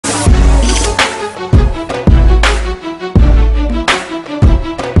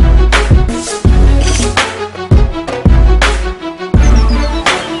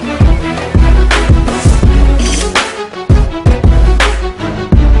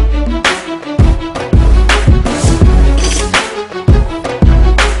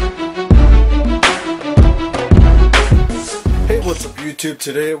YouTube?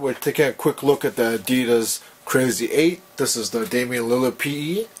 Today we're taking a quick look at the Adidas Crazy 8. This is the Damian Lillard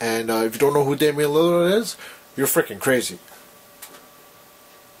PE, and if you don't know who Damian Lillard is, you're freaking crazy.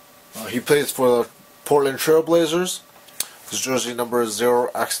 He plays for the Portland Trail Blazers. His jersey number is 0,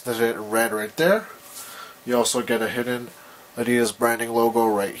 accented in red right there. You also get a hidden Adidas branding logo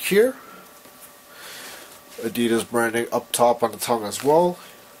right here. Adidas branding up top on the tongue as well.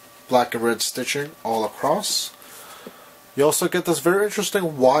 Black and red stitching all across. You also get this very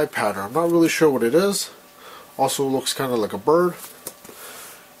interesting Y pattern. I'm not really sure what it is. Also looks kind of like a bird.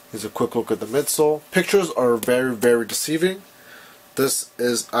 Here's a quick look at the midsole. Pictures are very, very deceiving. This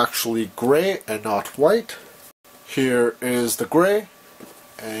is actually gray and not white. Here is the gray,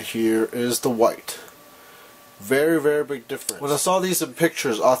 and here is the white. Very, very big difference. When I saw these in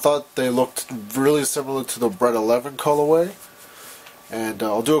pictures, I thought they looked really similar to the Bread 11 colorway. And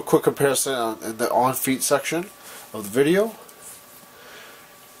I'll do a quick comparison in the on-feet section of the video.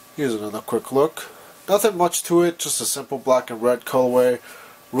 Here's another quick look. Nothing much to it, just a simple black and red colorway.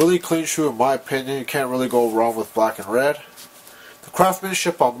 Really clean shoe in my opinion. You can't really go wrong with black and red. The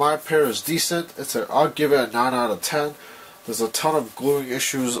craftsmanship on my pair is decent. I'll give it a 9 out of 10. There's a ton of gluing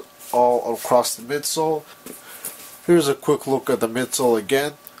issues all across the midsole. Here's a quick look at the midsole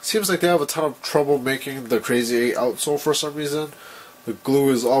again. Seems like they have a ton of trouble making the Crazy 8 outsole for some reason. The glue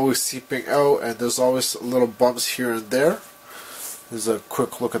is always seeping out, and there's always little bumps here and there. Here's a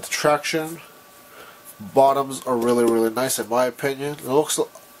quick look at the traction. Bottoms are really, really nice in my opinion. It looks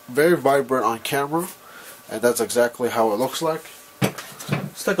very vibrant on camera, and that's exactly how it looks like.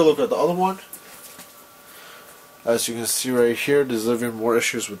 Let's take a look at the other one. As you can see right here, there's even more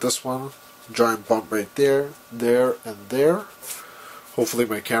issues with this one. Giant bump right there, there, and there. Hopefully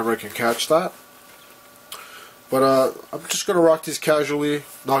my camera can catch that. But I'm just going to rock these casually,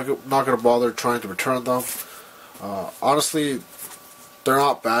 not going to bother trying to return them. Honestly, they're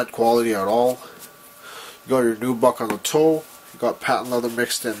not bad quality at all. You got your nubuck on the toe, you got patent leather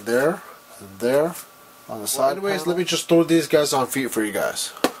mixed in there, and there, on the side. Anyways, let me just throw these guys on feet for you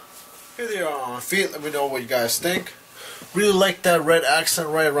guys. Here they are on feet, let me know what you guys think. Really like that red accent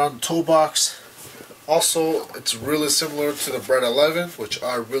right around the toe box. Also, it's really similar to the Bread 11, which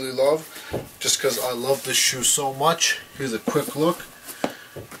I really love, just because I love this shoe so much. Here's a quick look.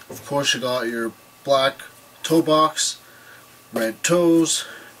 Of course, you got your black toe box, red toes.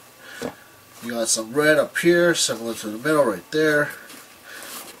 You got some red up here, similar to the middle right there.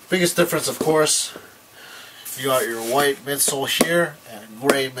 Biggest difference, of course, you got your white midsole here and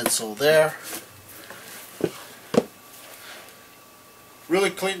gray midsole there. Really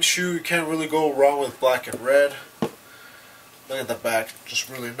clean shoe, you can't really go wrong with black and red. Look at the back, just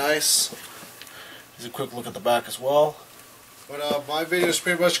really nice. Here's a quick look at the back as well. But my video is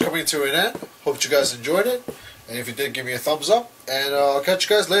pretty much coming to an end. Hope you guys enjoyed it. And if you did, give me a thumbs up. And I'll catch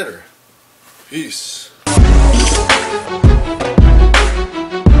you guys later. Peace.